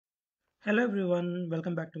Hello everyone,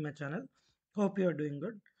 welcome back to my channel. Hope you are doing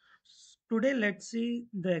good. Today let's see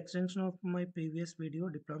the extension of my previous video,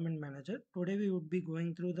 Deployment Manager. Today we would be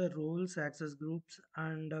going through the roles, access groups,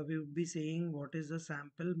 and we would be seeing what is the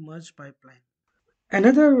sample merge pipeline.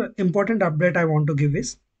 Another important update I want to give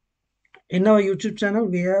is in our YouTube channel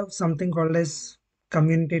we have something called as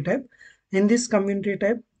community tab. In this community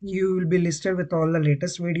tab you will be listed with all the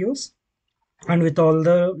latest videos and with all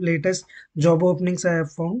the latest job openings I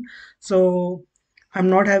have found. So I'm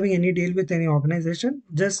not having any deal with any organization,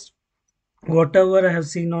 just whatever I have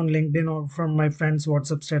seen on LinkedIn or from my friends'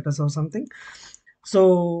 WhatsApp status or something.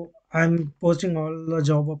 So I'm posting all the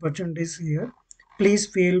job opportunities here. Please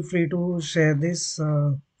feel free to share this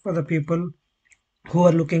for the people who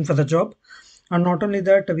are looking for the job. And not only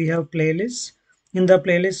that, we have playlists. In the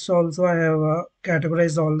playlists also, I have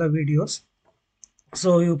categorized all the videos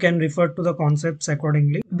so you can refer to the concepts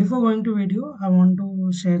accordingly. Before going to video, I want to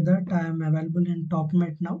share that I am available in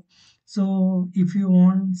TopMate now. So if you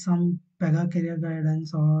want some Pega career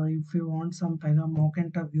guidance, or if you want some Pega mock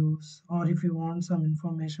interviews, or if you want some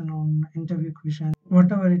information on interview questions,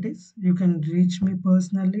 whatever it is, you can reach me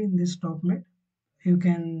personally in this TopMate. You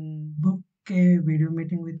can book a video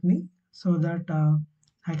meeting with me so that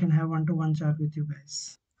I can have one-to-one chat with you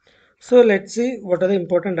guys. So let's see what are the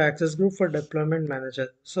important access group for deployment manager.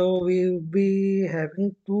 So we will be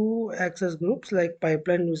having two access groups like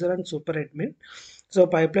pipeline user and super admin. So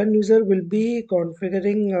pipeline user will be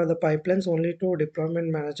configuring the pipelines only to deployment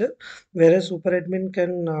manager, whereas super admin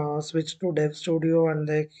can switch to dev studio and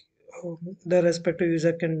the respective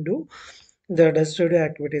user can do the dev studio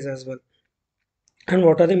activities as well. And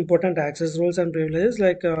what are the important access rules and privileges?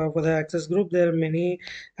 Like for the access group, there are many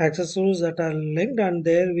access rules that are linked, and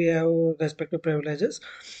there we have respective privileges.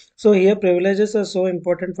 So here privileges are so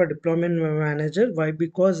important for deployment manager. Why?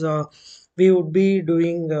 Because we would be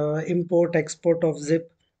doing import export of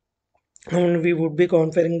zip, and we would be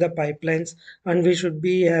configuring the pipelines, and we should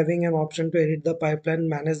be having an option to edit the pipeline,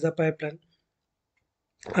 manage the pipeline,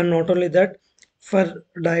 and not only that, for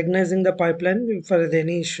diagnosing the pipeline for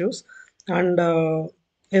any issues, and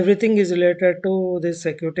everything is related to this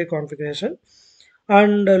security configuration.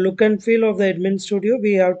 And look and feel of the admin studio,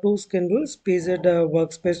 we have two skin rules, PZ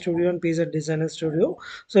workspace studio and PZ designer studio.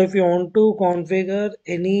 So if you want to configure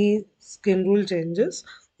any skin rule changes,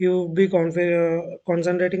 you will be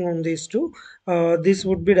concentrating on these two. This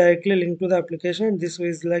would be directly linked to the application. This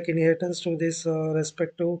is like inheritance to this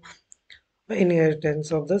respective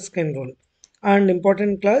inheritance of the skin rule. And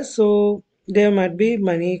important class, so there might be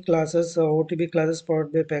many classes, OOTB classes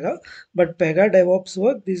powered by Pega, but Pega DevOps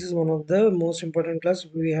work, this is one of the most important class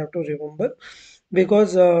we have to remember,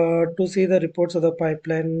 because to see the reports of the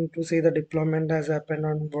pipeline, to see the deployment has happened,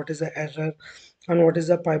 and what is the error, and what is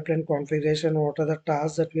the pipeline configuration, what are the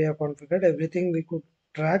tasks that we have configured, everything we could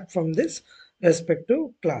track from this respective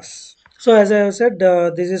class. So as I have said,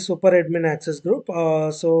 this is super admin access group.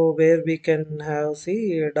 So where we can have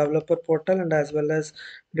see developer portal and as well as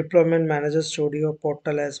deployment manager studio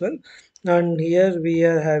portal as well. And here we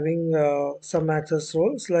are having some access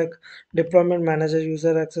roles like deployment manager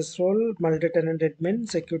user access role, multi-tenant admin,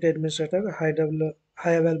 security administrator,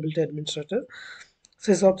 high availability administrator,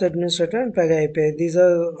 sysops administrator, and Pega API. These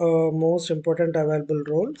are most important available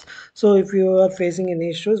roles. So if you are facing any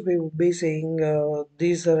issues, we will be seeing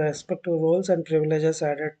these respective roles and privileges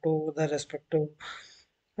added to the respective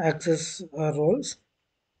access roles.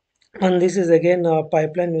 And this is again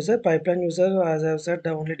pipeline user. Pipeline user, as I've said, the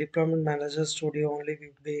only deployment manager studio only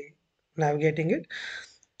will be navigating it.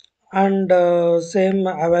 And same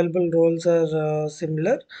available roles are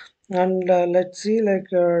similar. And let's see like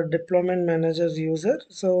deployment managers user.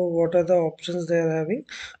 So what are the options they are having?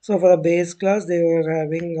 So for the base class, they were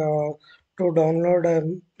having to download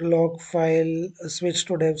a log file, switch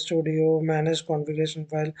to dev studio, manage configuration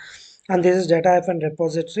file, and this is data and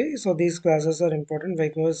repository. So these classes are important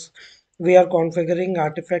because we are configuring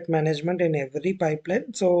artifact management in every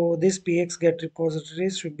pipeline. So this px get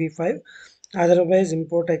repositories should be 5. Otherwise,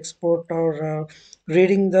 import, export, or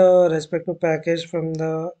reading the respective package from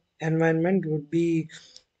the environment would be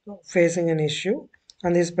facing an issue.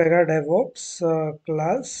 And this Pega DevOps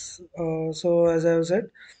class. So as I have said,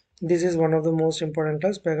 this is one of the most important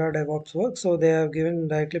class, Pega DevOps work. So they have given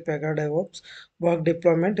directly Pega DevOps work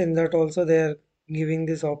deployment. In that also they are giving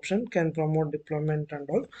this option, can promote deployment and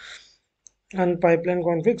all. And pipeline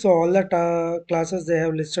config. So all the classes they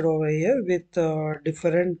have listed over here with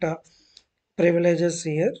different privileges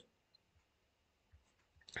here.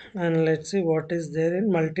 And let's see what is there in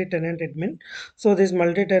multi-tenant admin. So this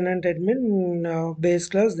multi-tenant admin base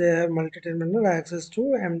class, they have multi-tenant access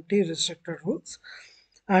to empty restricted roles.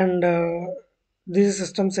 And these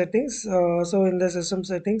system settings, so in the system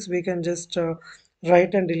settings we can just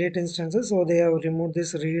write and delete instances. So they have removed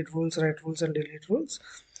this read rules, write rules and delete rules,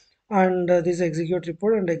 and this execute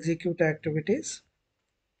report and execute activities.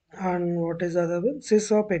 And what is the other one?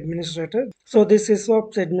 Sysop administrator. So this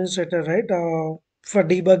Sysop administrator, right? For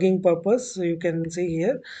debugging purpose, so you can see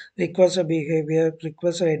here request a behavior,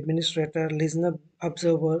 request a administrator, listener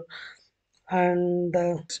observer, and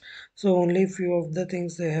so only few of the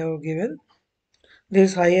things they have given.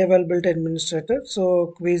 This high availability administrator,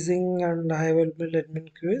 so quizzing and high availability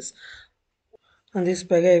admin quiz, and this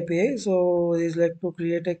Pega API. So is like to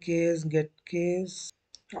create a case, get case.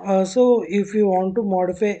 So if you want to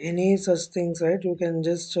modify any such things, right, you can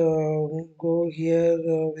just go here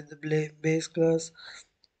with the base class,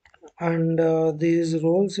 and these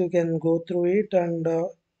roles you can go through it. And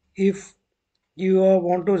if you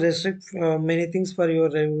want to restrict many things for your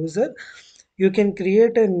user, you can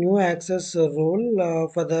create a new access role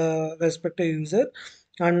for the respective user,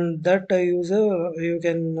 and that user you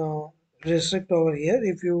can restrict over here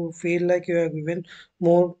if you feel like you have given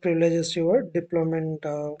more privileges to your deployment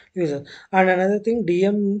user. And another thing,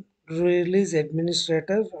 DM release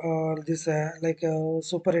administrator, this like a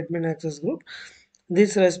super admin access group.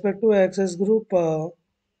 This respective access group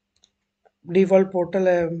default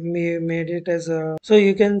portal made it as a, so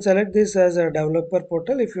you can select this as a developer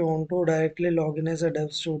portal if you want to directly log in as a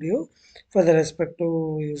dev studio for the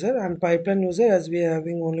respective user. And pipeline user, as we are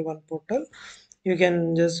having only one portal, you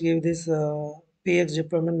can just give this px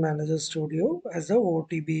deployment manager studio as a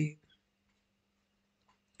OOTB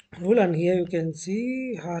rule. And here you can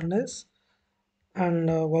see harness and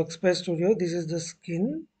workspace studio. This is the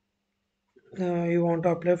skin you want to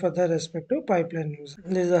apply for the respective pipeline user.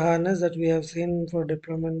 This is a harness that we have seen for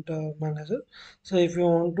deployment manager. So if you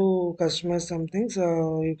want to customize some things,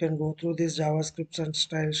 you can go through these JavaScripts and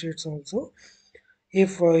style sheets also.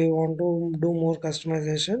 If you want to do more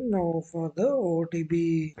customization now for the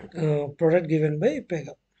OTB product given by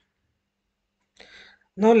Pega.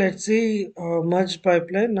 Now let's see merge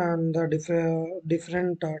pipeline and the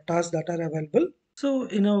different tasks that are available. So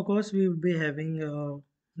in our course, we will be having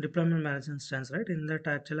deployment management instance, right? In that,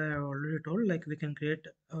 actually, I have already told like we can create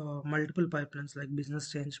multiple pipelines like business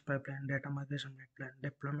change pipeline, data migration pipeline,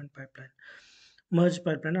 deployment pipeline, merge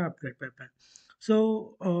pipeline, or upgrade pipeline.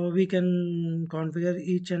 So we can configure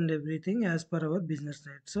each and everything as per our business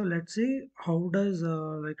need. So let's see how does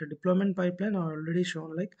like a deployment pipeline are already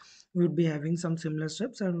shown. Like we would be having some similar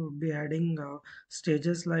steps and we would be adding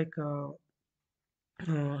stages like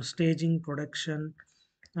staging, production,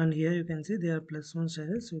 and here you can see there are plus one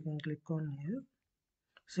stages. You can click on here.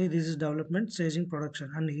 See, this is development, staging,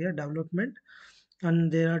 production, and here development,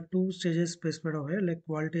 and there are two stages specified over here like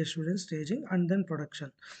quality assurance, staging, and then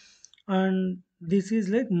production. And this is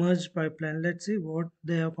like merge pipeline. Let's see what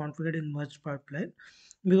they have configured in merge pipeline,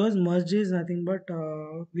 because merge is nothing but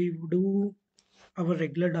we do our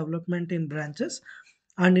regular development in branches,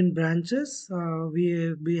 and in branches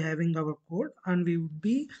we be having our code, and we would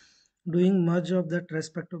be doing merge of that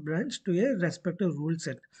respective branch to a respective rule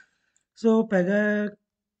set. So Pega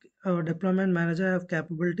deployment manager have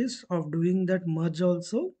capabilities of doing that merge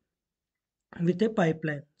also with a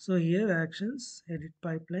pipeline. So here actions, edit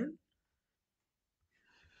pipeline.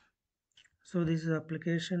 So this is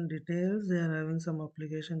application details. They are having some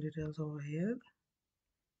application details over here.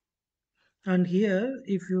 And here,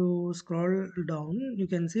 if you scroll down, you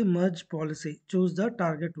can see merge policy. Choose the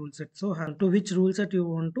target rule set. So to which rule set you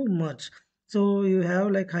want to merge. So you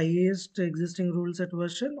have like highest existing rule set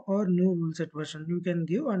version or new rule set version you can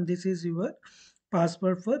give, and this is your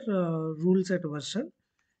password for rule set version.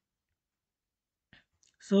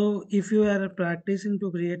 So if you are practicing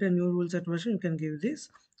to create a new rule set version, you can give this.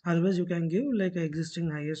 Otherwise, you can give like existing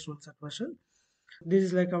highest rule set version. This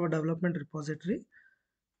is like our development repository,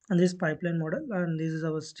 and this pipeline model, and this is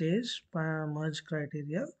our stage merge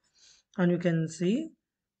criteria. And you can see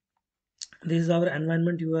this is our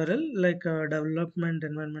environment URL, like development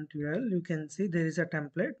environment URL. You can see there is a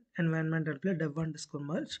template, environment template dev underscore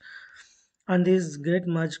merge, and this is great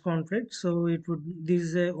merge conflict. So it would, this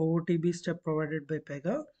is a OOTB step provided by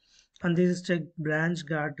Pega, and this is check branch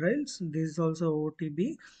guardrails. This is also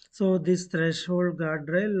OOTB. So this threshold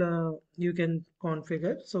guardrail you can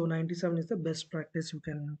configure. So 97 is the best practice you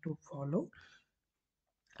can to follow.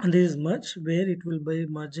 And this is merge where it will be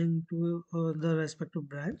merging to the respective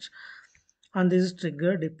branch. And this is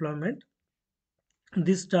trigger deployment.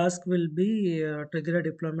 This task will be trigger a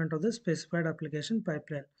deployment of the specified application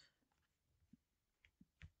pipeline.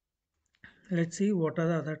 Let's see what are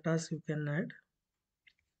the other tasks you can add.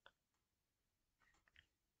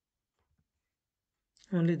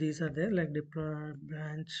 Only these are there like deploy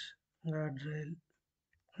branch guardrail.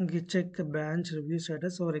 Check the branch review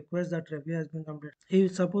status or request that review has been completed.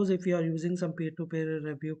 If suppose if you are using some peer-to-peer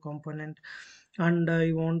review component and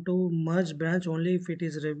you want to merge branch only if it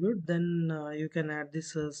is reviewed, then you can add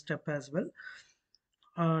this step as well.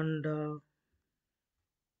 And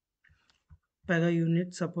Pega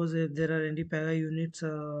unit, suppose if there are any Pega units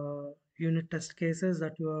unit test cases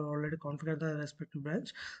that you are already configured the respective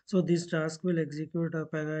branch, so this task will execute a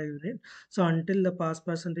Pega unit. So until the pass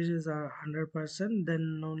percentage is 100%,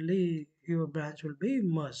 then only your branch will be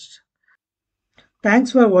merged.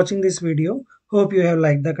 Thanks for watching this video. Hope you have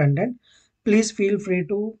liked the content. Please feel free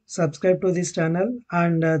to subscribe to this channel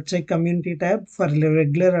and check community tab for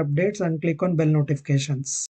regular updates and click on bell notifications.